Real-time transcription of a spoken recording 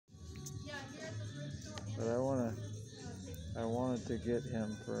wanted to get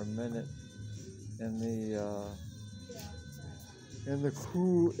him for a minute in the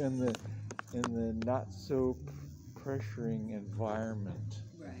cool, in the not so pressuring environment,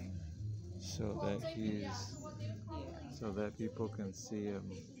 right? So that people can see him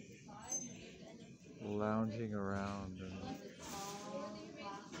lounging around and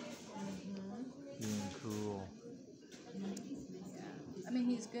being cool. Yeah, I mean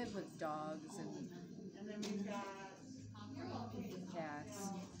he's good with dogs and cats.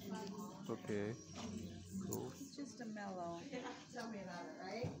 Okay, cool. He's just a mellow. Tell me about it,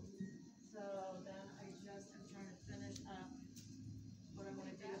 right? So then I'm trying to finish up what I'm going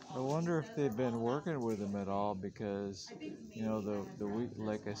to do. I wonder if they've been working with him at all, because the week,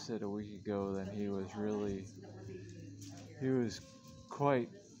 like I said a week ago, then he was quite,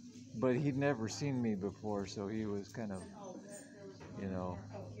 but he'd never seen me before, so he was kind of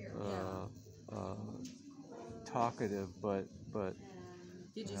talkative, but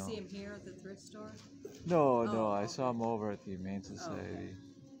Did you see him here at the thrift store? No, I saw him over at the Humane Society.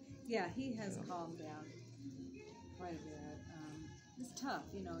 Yeah, he has calmed down quite a bit. It's tough,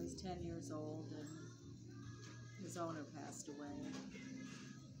 he's 10 years old and his owner passed away.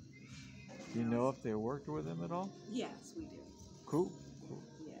 Do you know if they worked with him at all? Yes, we do. Cool.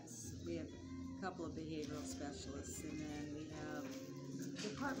 Yes, we have a couple of behavioral specialists, and then we have the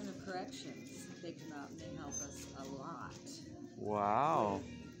Department of Corrections. They come out and they help us a lot. Wow.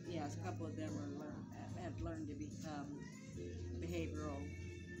 Yes, a couple of them have learned to become behavioral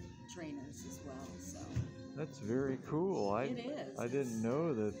trainers as well. So that's very cool. It is. I didn't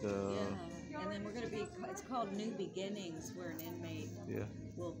know that. Yeah, and then we're going to be. It's called New Beginnings, where an inmate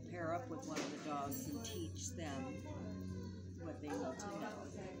will pair up with one of the dogs and teach them what they need to know.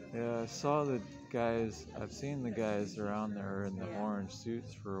 Yeah, I saw the guys. I've seen the guys around there in the orange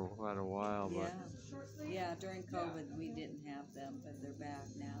suits for quite a while. But yeah. During COVID, we didn't have them, but they're back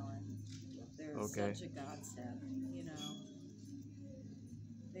now, and they're such a godsend.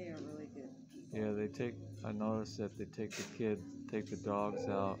 They are really good people. Yeah, I noticed that they take the dogs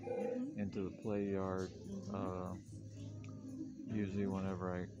out into the play yard. Usually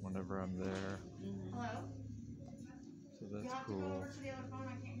whenever I'm there. So that's cool.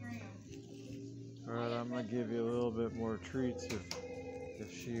 Alright, I'm gonna give you a little bit more treats if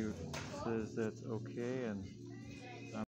she says that's okay, and